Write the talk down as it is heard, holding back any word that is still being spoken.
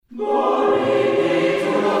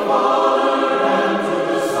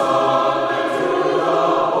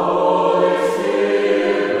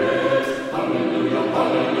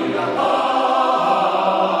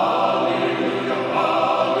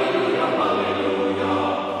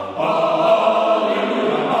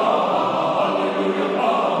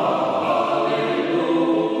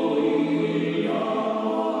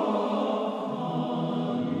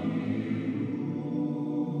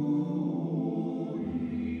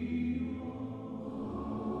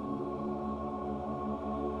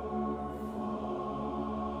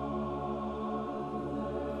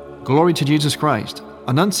Glory to Jesus Christ.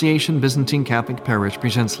 Annunciation Byzantine Catholic Parish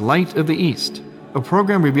presents Light of the East, a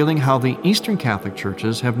program revealing how the Eastern Catholic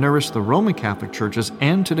churches have nourished the Roman Catholic churches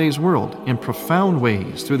and today's world in profound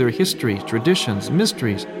ways through their histories, traditions,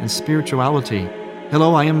 mysteries, and spirituality.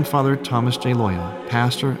 Hello, I am Father Thomas J. Loya,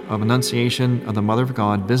 pastor of Annunciation of the Mother of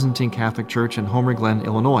God Byzantine Catholic Church in Homer Glen,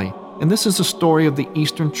 Illinois. And this is the story of the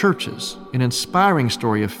Eastern churches, an inspiring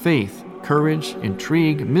story of faith, courage,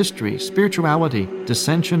 intrigue, mystery, spirituality,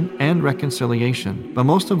 dissension, and reconciliation. But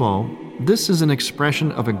most of all, this is an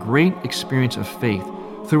expression of a great experience of faith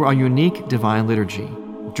through our unique divine liturgy.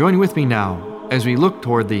 Join with me now as we look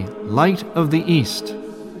toward the Light of the East.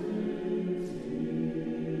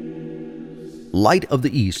 Light of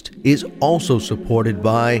the East is also supported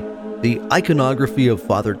by the iconography of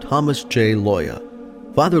Father Thomas J. Loya.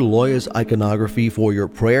 Father Loya's iconography for your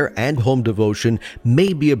prayer and home devotion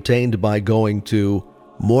may be obtained by going to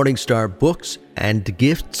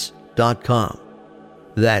morningstarbooksandgifts.com.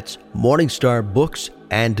 That's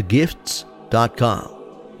morningstarbooksandgifts.com.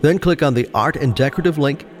 Then click on the Art and Decorative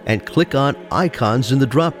link and click on Icons in the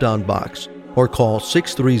drop-down box or call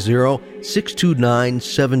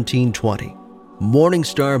 630-629-1720.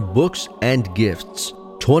 Morningstar Books and Gifts,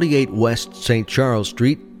 28 West St. Charles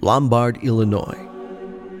Street, Lombard, Illinois.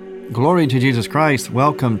 Glory to Jesus Christ.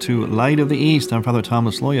 Welcome to Light of the East. I'm Father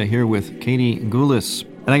Thomas Loya here with Katie Goulis.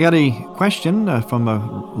 And I got a question from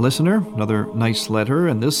a listener, another nice letter.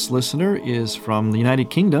 And this listener is from the United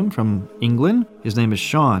Kingdom, from England. His name is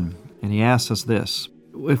Sean. And he asks us this.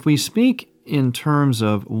 If we speak in terms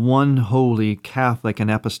of one holy Catholic and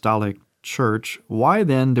Apostolic Church, why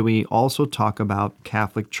then do we also talk about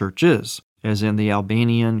Catholic churches? As in the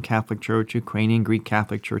Albanian Catholic Church, Ukrainian Greek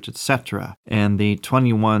Catholic Church, etc., and the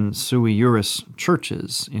 21 sui juris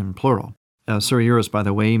churches in plural. Sui juris, by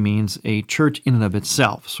the way, means a church in and of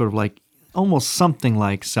itself, sort of like almost something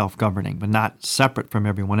like self-governing, but not separate from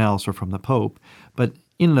everyone else or from the Pope, but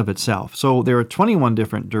in and of itself. So there are 21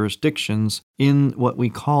 different jurisdictions in what we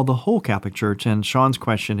call the whole Catholic Church, and Sean's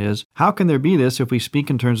question is, how can there be this if we speak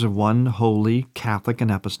in terms of one holy Catholic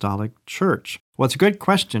and Apostolic Church? Well, it's a good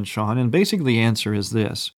question, Sean, and basically the answer is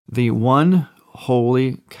this. The one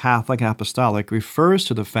holy Catholic Apostolic refers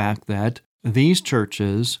to the fact that these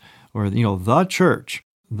churches, or the church,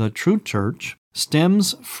 the true church,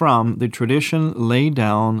 stems from the tradition laid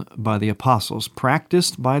down by the apostles,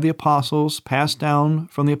 practiced by the apostles, passed down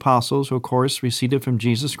from the apostles, who of course received it from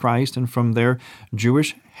Jesus Christ and from their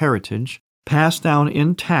Jewish heritage, passed down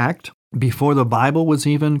intact before the Bible was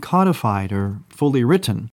even codified or fully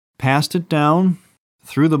written, passed it down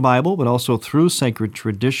through the Bible, but also through sacred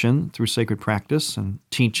tradition, through sacred practice and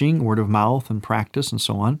teaching, word of mouth and practice and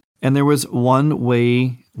so on. And there was one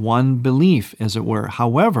way, one belief, as it were.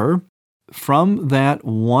 However, from that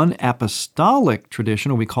one apostolic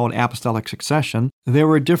tradition, or we call it apostolic succession, there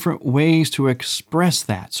were different ways to express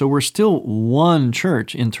that. So we're still one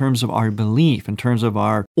church in terms of our belief, in terms of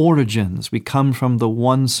our origins. We come from the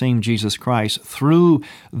one same Jesus Christ through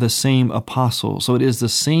the same apostles. So it is the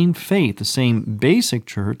same faith, the same basic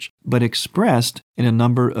church, but expressed in a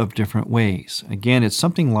number of different ways. Again, it's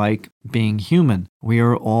something like being human. We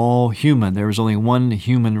are all human. There is only one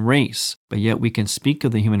human race, but yet we can speak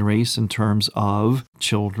of the human race in terms of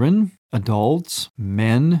children, adults,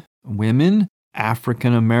 men, women,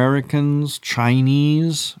 African Americans,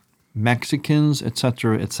 Chinese, Mexicans,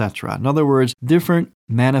 etc., etc. In other words, different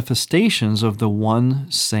manifestations of the one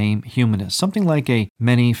same humanness, something like a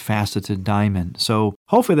many-faceted diamond. So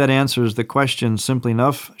hopefully that answers the question simply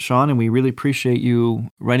enough, Sean, and we really appreciate you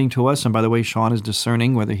writing to us. And by the way, Sean is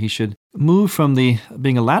discerning whether he should move from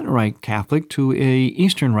being a Latin Rite Catholic to a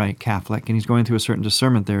Eastern Rite Catholic, and he's going through a certain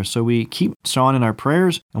discernment there. So we keep Sean in our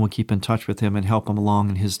prayers, and we'll keep in touch with him and help him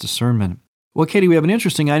along in his discernment. Well, Katie, we have an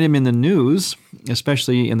interesting item in the news,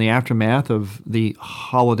 especially in the aftermath of the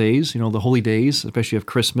holidays, the holy days, especially of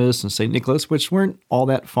Christmas and St. Nicholas, which weren't all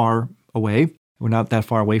that far away. We're not that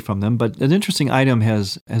far away from them, but an interesting item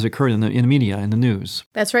has occurred in the media, in the news.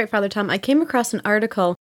 That's right, Father Tom. I came across an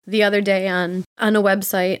article the other day on a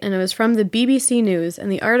website, and it was from the BBC News,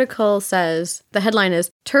 and the article says, the headline is,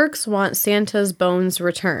 Turks Want Santa's Bones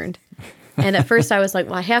Returned. And at first I was like,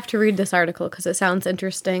 well, I have to read this article because it sounds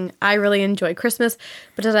interesting. I really enjoy Christmas.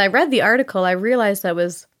 But as I read the article, I realized that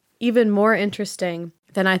was even more interesting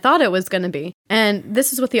than I thought it was going to be. And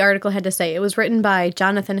this is what the article had to say. It was written by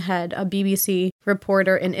Jonathan Head, a BBC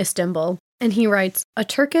reporter in Istanbul. And he writes, a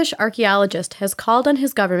Turkish archaeologist has called on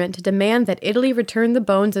his government to demand that Italy return the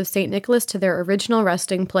bones of St. Nicholas to their original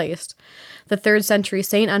resting place. The 3rd century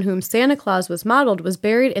saint on whom Santa Claus was modeled was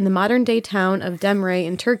buried in the modern-day town of Demre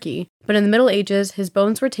in Turkey, but in the Middle Ages, his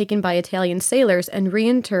bones were taken by Italian sailors and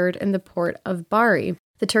reinterred in the port of Bari.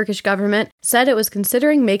 The Turkish government said it was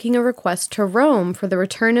considering making a request to Rome for the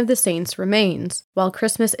return of the saint's remains. While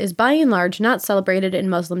Christmas is by and large not celebrated in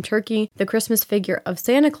Muslim Turkey, the Christmas figure of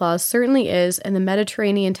Santa Claus certainly is in the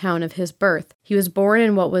Mediterranean town of his birth. He was born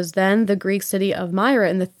in what was then the Greek city of Myra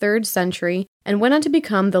in the 3rd century and went on to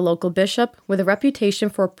become the local bishop with a reputation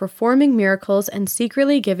for performing miracles and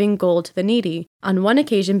secretly giving gold to the needy, on one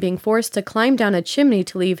occasion being forced to climb down a chimney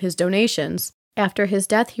to leave his donations. After his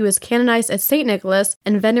death, he was canonized as St. Nicholas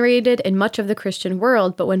and venerated in much of the Christian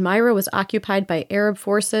world, but when Myra was occupied by Arab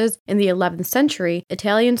forces in the 11th century,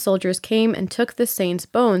 Italian soldiers came and took the saint's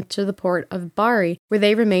bones to the port of Bari, where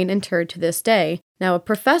they remain interred to this day. Now, a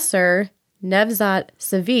professor, Nevzat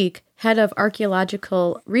Savik, head of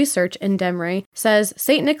archaeological research in Demre, says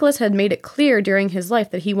St. Nicholas had made it clear during his life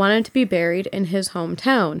that he wanted to be buried in his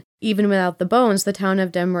hometown. Even without the bones, the town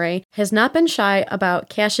of Demre has not been shy about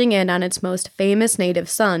cashing in on its most famous native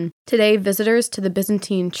son. Today, visitors to the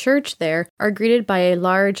Byzantine church there are greeted by a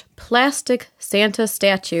large plastic Santa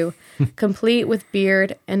statue, complete with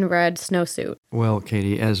beard and red snowsuit. Well,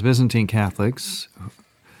 Katie, as Byzantine Catholics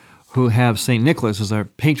who have St. Nicholas as our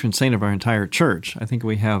patron saint of our entire church, I think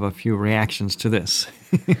we have a few reactions to this.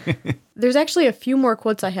 There's actually a few more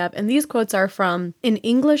quotes I have, and these quotes are from an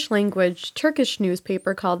English-language Turkish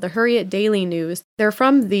newspaper called the Hurriyet Daily News. They're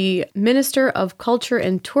from the Minister of Culture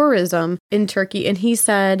and Tourism in Turkey, and he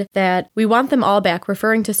said that we want them all back,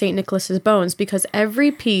 referring to St. Nicholas's bones, because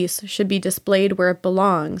every piece should be displayed where it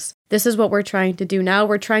belongs. This is what we're trying to do now.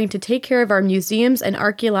 We're trying to take care of our museums and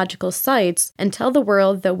archaeological sites and tell the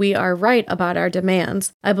world that we are right about our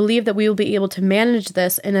demands. I believe that we will be able to manage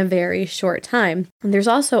this in a very short time. And there's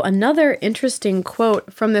also another interesting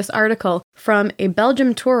quote from this article from a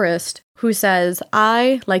Belgian tourist who says,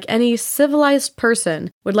 I, like any civilized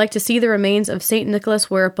person, would like to see the remains of St.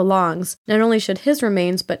 Nicholas where it belongs. Not only should his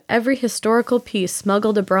remains, but every historical piece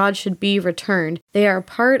smuggled abroad should be returned. They are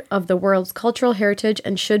part of the world's cultural heritage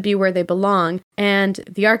and should be where they belong. And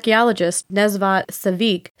the archaeologist, Nevzat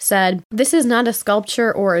Savik, said, this is not a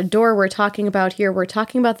sculpture or a door we're talking about here. We're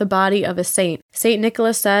talking about the body of a saint. St.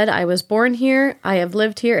 Nicholas said, I was born here, I have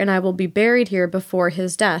lived here, and I will be buried here before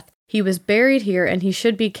his death. He was buried here, and he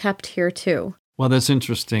should be kept here too. Well, that's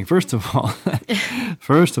interesting. First of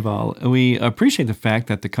all, we appreciate the fact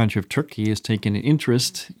that the country of Turkey has taken an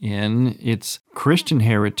interest in its Christian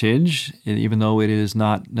heritage, even though it is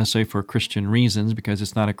not necessarily for Christian reasons, because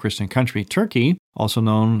it's not a Christian country. Turkey, also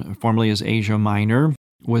known formerly as Asia Minor,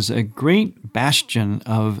 was a great bastion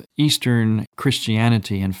of Eastern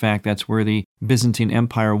Christianity. In fact, that's where the Byzantine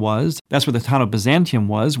Empire was. That's where the town of Byzantium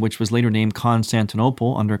was, which was later named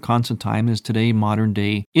Constantinople under Constantine, is today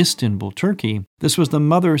modern-day Istanbul, Turkey. This was the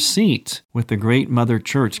mother seat with the great mother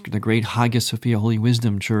church, the great Hagia Sophia Holy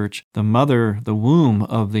Wisdom Church, the mother, the womb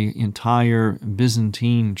of the entire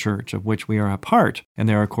Byzantine church, of which we are a part. And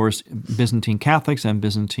there are, of course, Byzantine Catholics and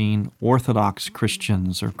Byzantine Orthodox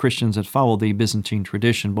Christians, or Christians that follow the Byzantine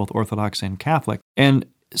tradition, both Orthodox and Catholic. And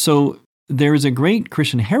so there is a great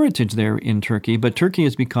Christian heritage there in Turkey, but Turkey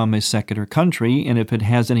has become a secular country, and if it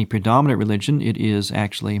has any predominant religion, it is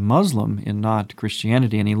actually Muslim and not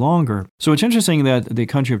Christianity any longer. So it's interesting that the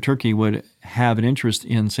country of Turkey would have an interest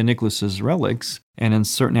in St. Nicholas's relics and in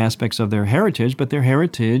certain aspects of their heritage, but their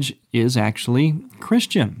heritage is actually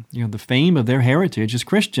Christian. The fame of their heritage is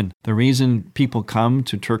Christian. The reason people come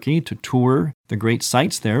to Turkey to tour the great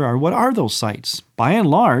sites there are, what are those sites? By and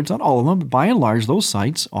large, not all of them, but by and large, those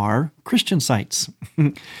sites are Christian sites.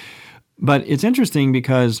 But it's interesting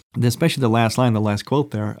because, especially the last line, the last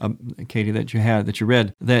quote there, Katie, that you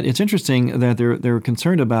read, that it's interesting that they're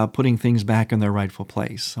concerned about putting things back in their rightful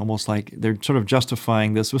place, almost like they're sort of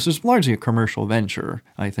justifying this. This is largely a commercial venture,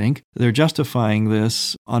 I think. They're justifying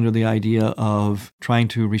this under the idea of trying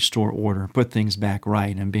to restore order, put things back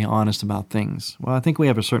right, and be honest about things. Well, I think we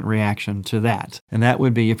have a certain reaction to that, and that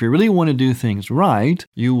would be, if you really want to do things right,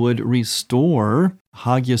 you would restore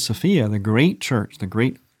Hagia Sophia, the great church, the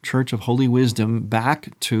great Church of Holy Wisdom,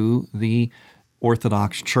 back to the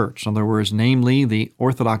Orthodox Church. In other words, namely the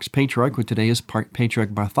Orthodox Patriarch, who today is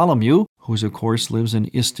Patriarch Bartholomew, who of course lives in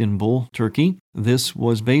Istanbul, Turkey. This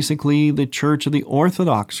was basically the Church of the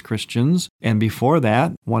Orthodox Christians, and before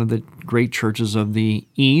that, one of the great churches of the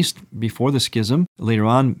East before the schism. Later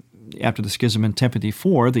on, after the schism in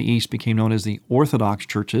 1054, the East became known as the Orthodox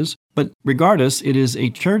churches, But regardless, it is a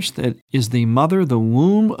church that is the mother, the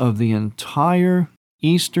womb of the entire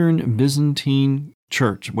Eastern Byzantine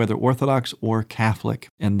Church, whether Orthodox or Catholic.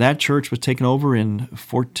 And that church was taken over in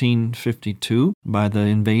 1452 by the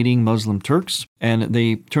invading Muslim Turks, and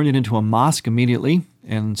they turned it into a mosque immediately,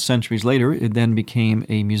 and centuries later it then became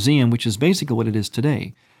a museum, which is basically what it is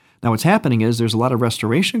today. Now, what's happening is there's a lot of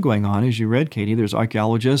restoration going on. As you read, Katie, there's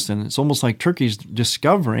archaeologists, and it's almost like Turkey's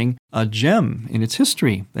discovering a gem in its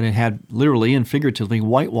history that it had literally and figuratively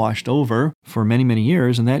whitewashed over for many, many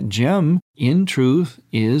years. And that gem, in truth,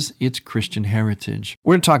 is its Christian heritage.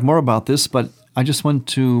 We're going to talk more about this, but I just want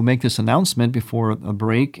to make this announcement before a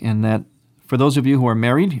break, and that for those of you who are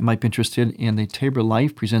married, you might be interested in the Tabor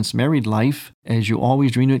Life Presents Married Life as You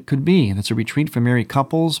Always Dreamed It Could Be. And it's a retreat for married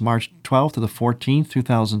couples, March 12th to the 14th,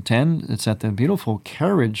 2010. It's at the beautiful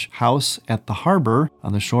Carriage House at the harbor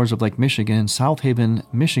on the shores of Lake Michigan in South Haven,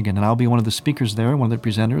 Michigan. And I'll be one of the speakers there, one of the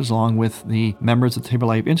presenters, along with the members of the Tabor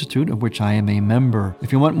Life Institute, of which I am a member.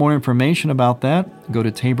 If you want more information about that, go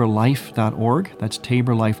to taborlife.org. That's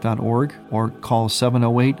taborlife.org, or call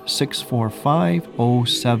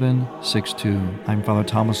 708-645-0762. I'm Father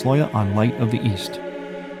Thomas Loya on Light of the East.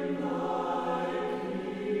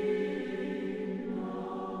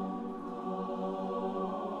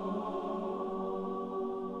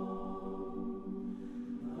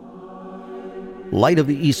 Light of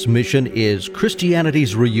the East's mission is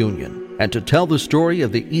Christianity's reunion, and to tell the story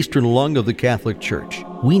of the Eastern lung of the Catholic Church,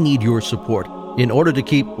 we need your support in order to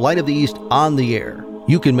keep Light of the East on the air.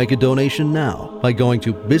 You can make a donation now by going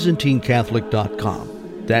to ByzantineCatholic.com.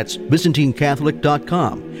 That's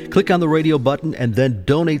ByzantineCatholic.com. Click on the radio button and then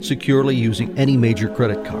donate securely using any major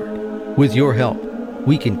credit card. With your help,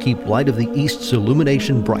 we can keep Light of the East's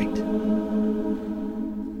illumination bright.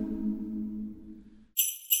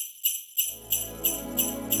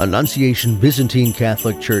 Annunciation Byzantine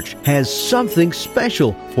Catholic Church has something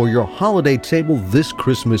special for your holiday table this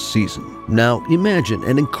Christmas season. Now imagine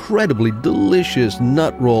an incredibly delicious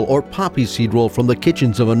nut roll or poppy seed roll from the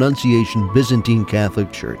kitchens of Annunciation Byzantine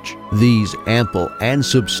Catholic Church. These ample and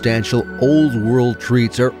substantial old world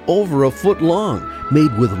treats are over a foot long,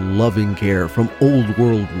 made with loving care from old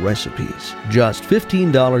world recipes. Just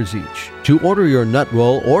 $15 each. To order your nut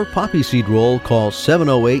roll or poppy seed roll, call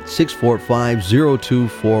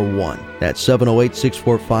 708-645-0241. That's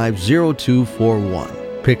 708-645-0241.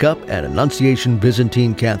 Pick up at Annunciation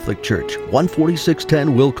Byzantine Catholic Church, 14610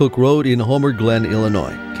 Wilcook Road in Homer Glen,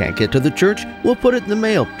 Illinois. Can't get to the church? We'll put it in the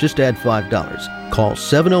mail. Just add $5. Call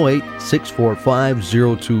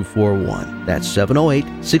 708-645-0241. That's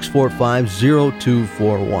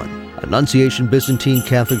 708-645-0241. Annunciation Byzantine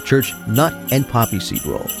Catholic Church Nut and Poppy Seed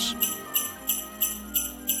Rolls.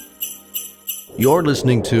 You're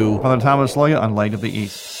listening to Father Thomas Loya on Light of the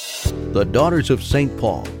East. The Daughters of St.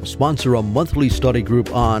 Paul sponsor a monthly study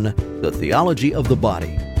group on the theology of the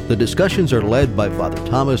body. The discussions are led by Father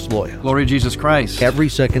Thomas Loya. Glory to Jesus Christ. Every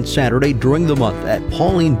second Saturday during the month at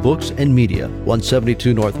Pauline Books and Media,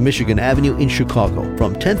 172 North Michigan Avenue in Chicago,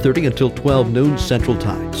 from 10:30 until 12 noon Central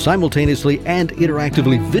Time. Simultaneously and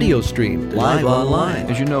interactively video streamed live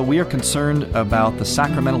online. As you know, we are concerned about the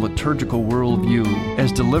sacramental liturgical worldview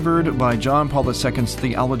as delivered by John Paul II's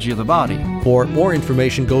Theology of the Body. For more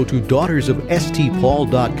information, go to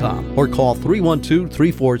daughtersofstpaul.com or call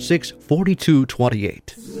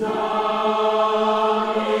 312-346-4228.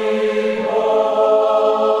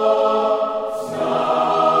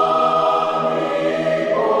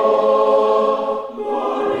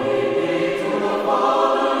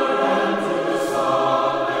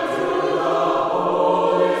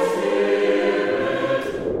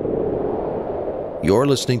 You're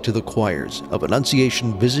listening to the choirs of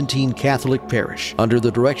Annunciation Byzantine Catholic Parish under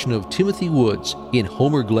the direction of Timothy Woods in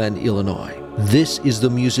Homer Glen, Illinois. This is the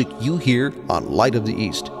music you hear on Light of the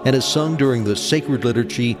East and is sung during the sacred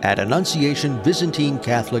liturgy at Annunciation Byzantine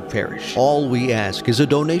Catholic Parish. All we ask is a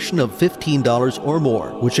donation of $15 or more,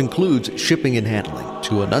 which includes shipping and handling,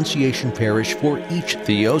 to Annunciation Parish for each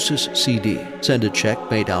Theosis CD. Send a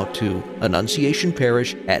check made out to Annunciation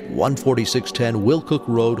Parish at 14610 Wilcook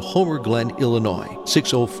Road, Homer Glen, Illinois,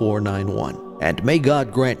 60491. And may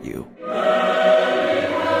God grant you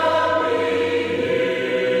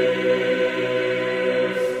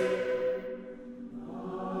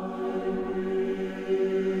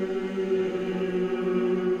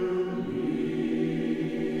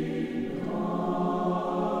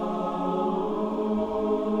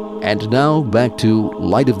And now, back to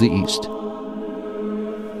Light of the East.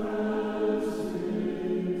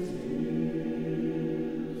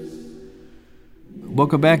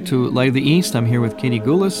 Welcome back to Light of the East. I'm here with Katie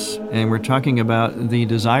Goulis, and we're talking about the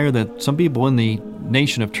desire that some people in the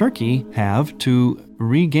nation of Turkey have to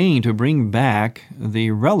bring back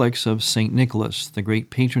the relics of St. Nicholas, the great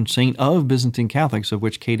patron saint of Byzantine Catholics, of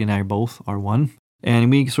which Katie and I both are one.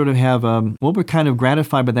 And we sort of have, we're kind of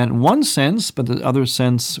gratified by that in one sense, but the other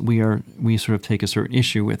sense, we sort of take a certain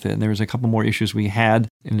issue with it. And there's a couple more issues we had,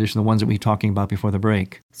 in addition to the ones that we were talking about before the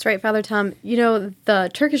break. That's right, Father Tom. You know,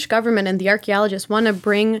 the Turkish government and the archaeologists want to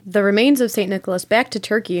bring the remains of St. Nicholas back to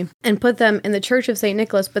Turkey and put them in the Church of St.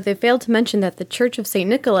 Nicholas, but they failed to mention that the Church of St.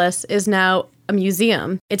 Nicholas is now a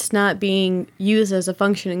museum. It's not being used as a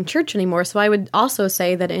functioning church anymore. So I would also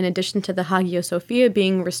say that in addition to the Hagia Sophia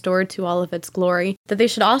being restored to all of its glory, that they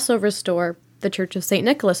should also restore the Church of St.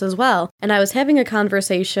 Nicholas as well. And I was having a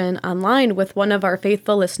conversation online with one of our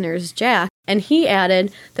faithful listeners, Jack, and he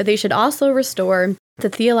added that they should also restore the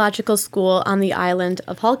theological school on the island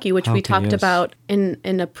of Halki, which we talked about in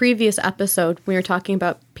a previous episode. We were talking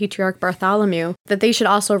about Patriarch Bartholomew, that they should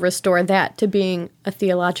also restore that to being a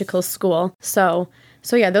theological school. So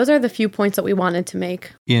yeah, those are the few points that we wanted to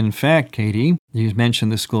make. In fact, Katie, you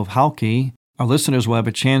mentioned the School of Halki. Our listeners will have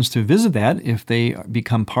a chance to visit that if they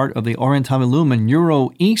become part of the Orientam Lumen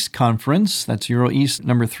Euro East Conference. That's Euro East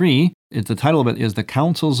number 3. The title of it is The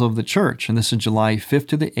Councils of the Church, and this is July 5th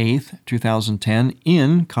to the 8th, 2010,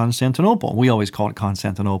 in Constantinople. We always call it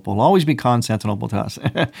Constantinople. It'll always be Constantinople to us.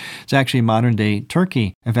 It's actually modern-day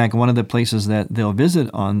Turkey. In fact, one of the places that they'll visit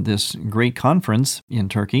on this great conference in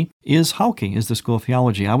Turkey is Halki, is the School of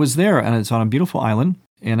Theology. I was there, and it's on a beautiful island.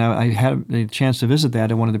 And I had a chance to visit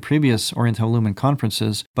that at one of the previous Oriental Lumen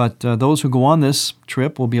conferences. But those who go on this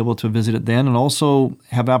trip will be able to visit it then and also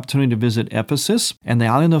have the opportunity to visit Ephesus and the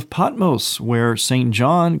island of Patmos, where St.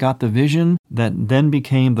 John got the vision that then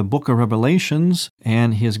became the book of Revelations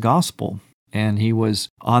and his gospel. And he was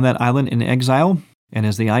on that island in exile. And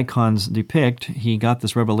as the icons depict, he got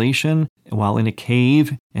this revelation while in a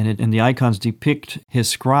cave, and the icons depict his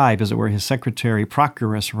scribe, as it were, his secretary,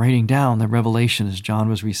 Prochorus, writing down the revelation as John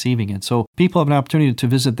was receiving it. So people have an opportunity to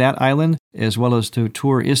visit that island, as well as to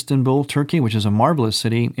tour Istanbul, Turkey, which is a marvelous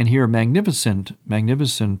city, and hear magnificent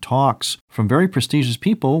talks from very prestigious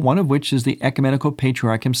people, one of which is the Ecumenical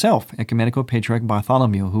Patriarch himself, Ecumenical Patriarch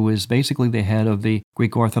Bartholomew, who is basically the head of the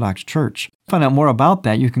Greek Orthodox Church. To find out more about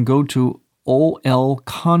that, you can go to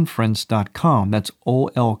olconference.com. That's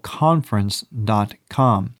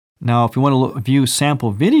olconference.com. Now, if you want to view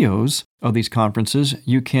sample videos of these conferences,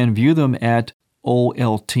 you can view them at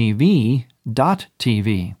oltv.tv.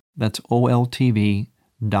 That's oltv.tv.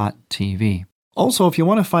 Also, if you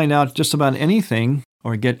want to find out just about anything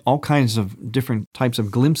or get all kinds of different types of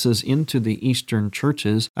glimpses into the Eastern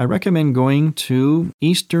churches, I recommend going to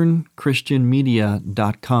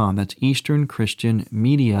easternchristianmedia.com. That's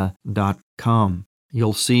easternchristianmedia.com.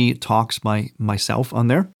 You'll see talks by myself on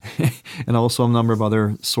there and also a number of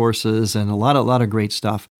other sources and a lot of great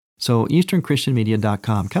stuff. So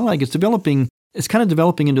easternchristianmedia.com. It's kind of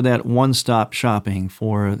developing into that one-stop shopping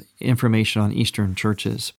for information on Eastern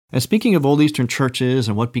churches. And speaking of old Eastern churches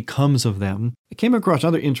and what becomes of them, I came across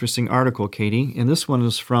another interesting article, Katie, and this one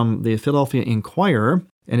is from the Philadelphia Inquirer,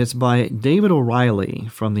 and it's by David O'Reilly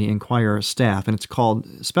from the Inquirer staff, and it's called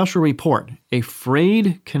Special Report, A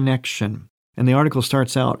Frayed Connection. And the article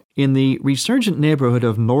starts out, in the resurgent neighborhood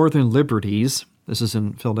of Northern Liberties, this is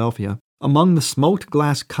in Philadelphia, among the smoked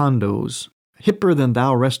glass condos,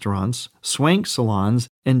 hipper-than-thou restaurants, swank salons,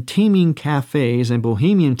 and teeming cafes and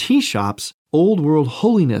bohemian tea shops, old-world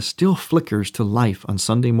holiness still flickers to life on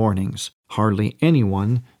Sunday mornings. Hardly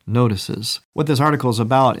anyone notices. What this article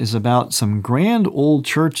is about some grand old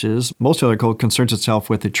churches. Most of the article concerns itself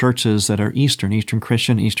with the churches that are Eastern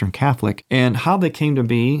Christian, Eastern Catholic, and how they came to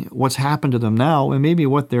be, what's happened to them now, and maybe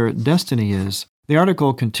what their destiny is. The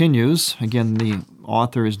article continues. Again, the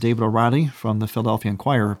author is David O'Reilly from the Philadelphia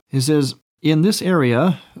Inquirer. He says, in this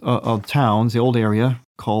area of towns, the old area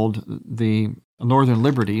called the Northern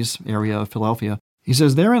Liberties area of Philadelphia, he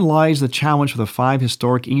says, therein lies the challenge for the 5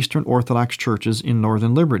 historic Eastern Orthodox churches in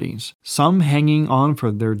Northern Liberties, some hanging on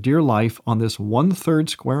for their dear life on this 1/3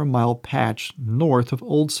 square mile patch north of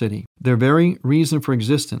Old City. Their very reason for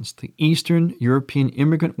existence, the Eastern European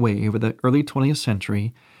immigrant wave of the early 20th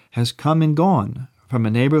century, has come and gone from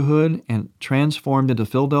a neighborhood and transformed into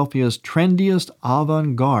Philadelphia's trendiest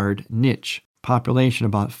avant-garde niche, population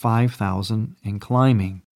about 5,000 and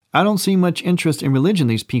climbing. I don't see much interest in religion,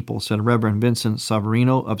 these people, said Reverend Vincent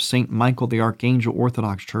Savarino of St. Michael the Archangel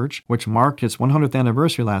Orthodox Church, which marked its 100th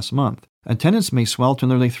anniversary last month. Attendance may swell to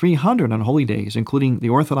nearly 300 on holy days, including the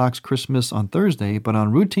Orthodox Christmas on Thursday, but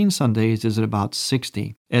on routine Sundays is at about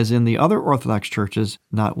 60. As in the other Orthodox churches,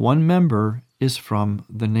 not one member is from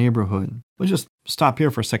the neighborhood. Let's just stop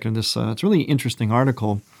here for a second. It's a really interesting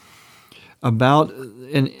article. about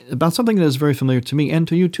something that is very familiar to me and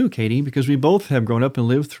to you too, Katie, because we both have grown up and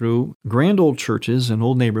lived through grand old churches and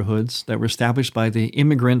old neighborhoods that were established by the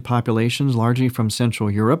immigrant populations, largely from Central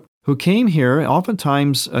Europe, who came here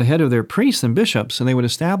oftentimes ahead of their priests and bishops, and they would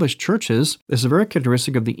establish churches. This is very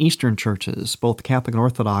characteristic of the Eastern churches, both Catholic and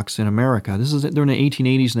Orthodox in America. This is during the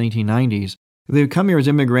 1880s and 1890s. They would come here as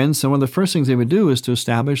immigrants, and one of the first things they would do is to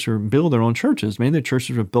establish or build their own churches. Many of the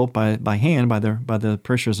churches were built by hand by the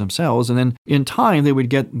parishioners themselves, and then in time they would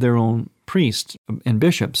get their own priests and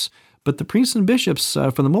bishops. But the priests and bishops,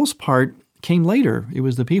 for the most part, came later. It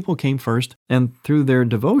was the people came first, and through their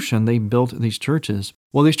devotion, they built these churches.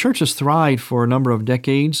 Well, these churches thrived for a number of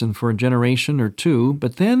decades and for a generation or two,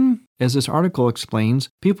 but then, as this article explains,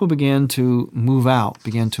 people began to move out,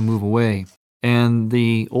 began to move away. And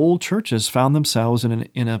the old churches found themselves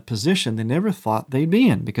in a position they never thought they'd be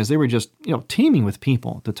in, because they were just, teeming with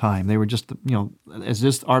people at the time. They were just, as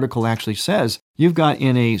this article actually says, you've got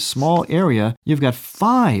in a small area, you've got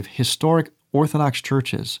 5 historic Orthodox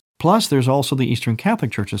churches. Plus, there's also the Eastern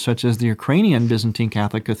Catholic churches, such as the Ukrainian Byzantine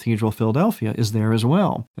Catholic Cathedral Philadelphia is there as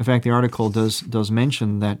well. In fact, the article does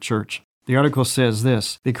mention that church. The article says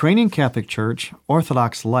this: the Ukrainian Catholic Church,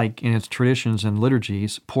 Orthodox-like in its traditions and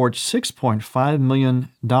liturgies, poured $6.5 million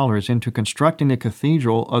into constructing the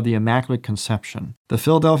Cathedral of the Immaculate Conception. The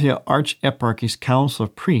Philadelphia Archieparchy's Council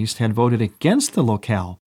of Priests had voted against the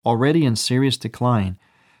locale, already in serious decline,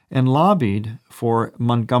 and lobbied for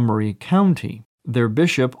Montgomery County. Their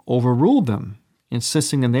bishop overruled them,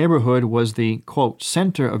 insisting the neighborhood was the, quote,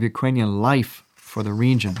 center of Ukrainian life for the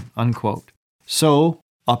region, unquote. So,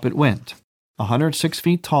 up it went, 106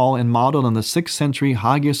 feet tall and modeled on the 6th century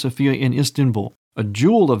Hagia Sophia in Istanbul, a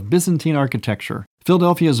jewel of Byzantine architecture.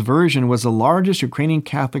 Philadelphia's version was the largest Ukrainian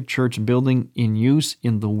Catholic church building in use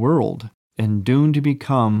in the world, and doomed to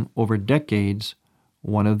become, over decades,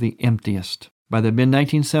 one of the emptiest. By the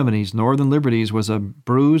mid-1970s, Northern Liberties was a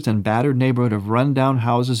bruised and battered neighborhood of run-down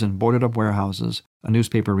houses and boarded-up warehouses, a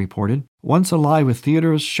newspaper reported. Once alive with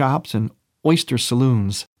theaters, shops, and oyster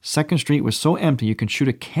saloons, 2nd Street was so empty you could shoot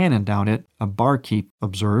a cannon down it, a barkeep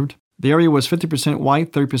observed. The area was 50%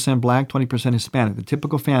 white, 30% black, 20% Hispanic. The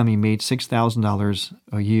typical family made $6,000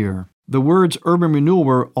 a year. The words urban renewal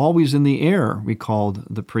were always in the air, recalled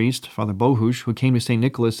the priest, Father Bohush, who came to St.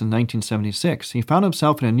 Nicholas in 1976. He found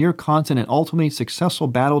himself in a near-constant and ultimately successful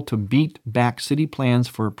battle to beat back city plans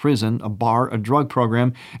for a prison, a bar, a drug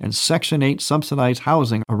program, and Section 8 subsidized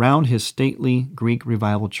housing around his stately Greek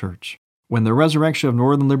Revival Church. When the resurrection of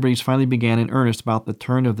Northern Liberties finally began in earnest about the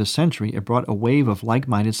turn of the century, it brought a wave of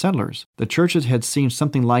like-minded settlers. The churches had seen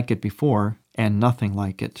something like it before, and nothing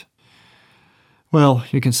like it. Well,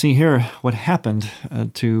 you can see here what happened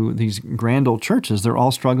to these grand old churches. They're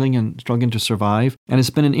all struggling to survive. And it's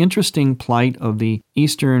been an interesting plight of the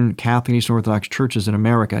Eastern Catholic, Eastern Orthodox churches in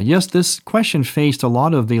America. Yes, this question faced a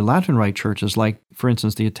lot of the Latin Rite churches, like, for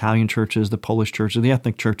instance, the Italian churches, the Polish churches, the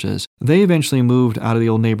ethnic churches. They eventually moved out of the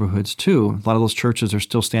old neighborhoods, too. A lot of those churches are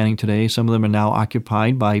still standing today. Some of them are now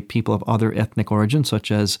occupied by people of other ethnic origins,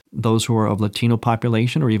 such as those who are of Latino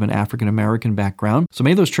population or even African American background. So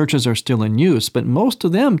many of those churches are still in use, but most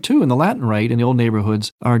of them, too, in the Latin Rite, in the old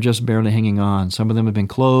neighborhoods, are just barely hanging on. Some of them have been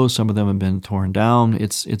closed, some of them have been torn down.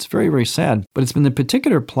 It's very, very sad. But it's been the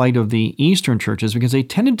particular plight of the Eastern churches because they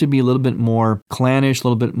tended to be a little bit more clannish, a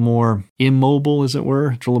little bit more immobile, as it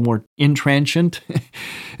were. It's a little more intransient.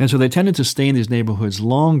 And so they tended to stay in these neighborhoods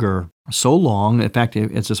longer. So long, in fact,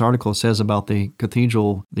 as this article says about the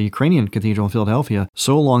cathedral, the Ukrainian cathedral in Philadelphia,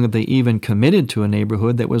 so long that they even committed to a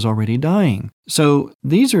neighborhood that was already dying. So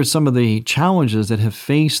these are some of the challenges that have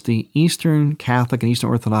faced the Eastern Catholic and Eastern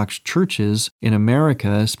Orthodox churches in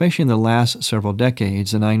America, especially in the last several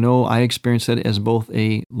decades. And I know I experienced it as both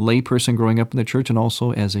a layperson growing up in the church and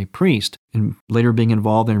also as a priest, and later being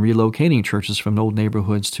involved in relocating churches from old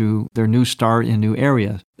neighborhoods to their new start in new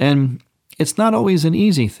areas. And it's not always an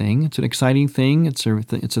easy thing. It's an exciting thing. It's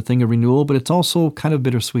a thing of renewal, but it's also kind of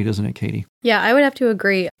bittersweet, isn't it, Katie? Yeah, I would have to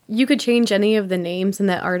agree. You could change any of the names in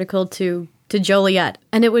that article to Joliet,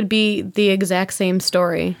 and it would be the exact same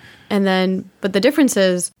story. But the difference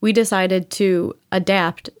is we decided to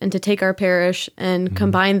adapt and to take our parish and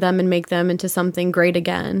combine them and make them into something great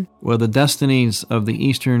again. Well, the destinies of the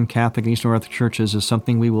Eastern Catholic and Eastern Orthodox churches is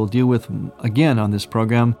something we will deal with again on this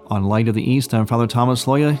program on Light of the East. I'm Father Thomas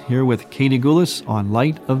Loya here with Katie Goulis on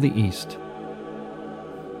Light of the East.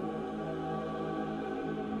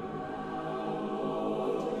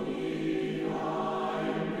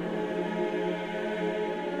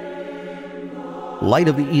 Light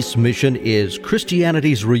of the East's mission is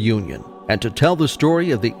Christianity's reunion. And to tell the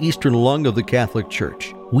story of the Eastern lung of the Catholic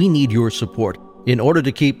Church, we need your support. In order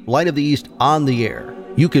to keep Light of the East on the air,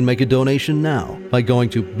 you can make a donation now by going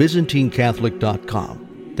to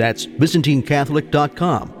ByzantineCatholic.com. That's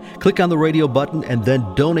ByzantineCatholic.com. Click on the radio button and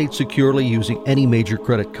then donate securely using any major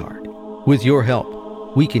credit card. With your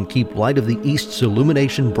help, we can keep Light of the East's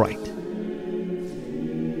illumination bright.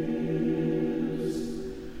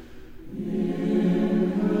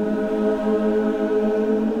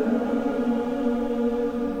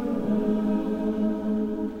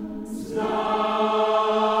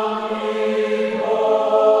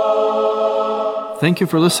 Thank you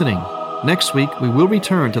for listening. Next week, we will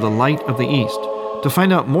return to the Light of the East. To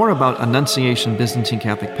find out more about Annunciation Byzantine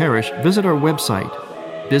Catholic Parish, visit our website,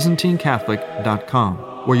 ByzantineCatholic.com,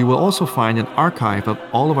 where you will also find an archive of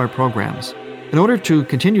all of our programs. In order to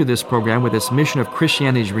continue this program with its mission of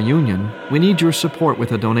Christianity's reunion, we need your support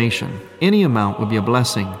with a donation. Any amount would be a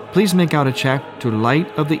blessing. Please make out a check to Light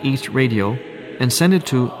of the East Radio and send it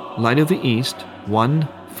to Light of the East,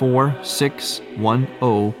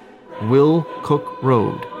 14610 Will Cook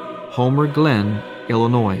Road, Homer Glen,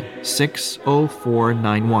 Illinois,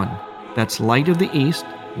 60491. That's Light of the East,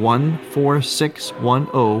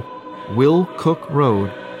 14610 Will Cook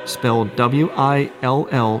Road, spelled WILL-COOK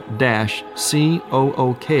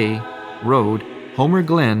Road, Homer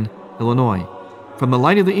Glen, Illinois. From the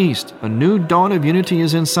Light of the East, a new dawn of unity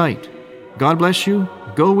is in sight. God bless you,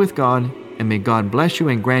 go with God, and may God bless you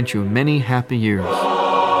and grant you many happy years.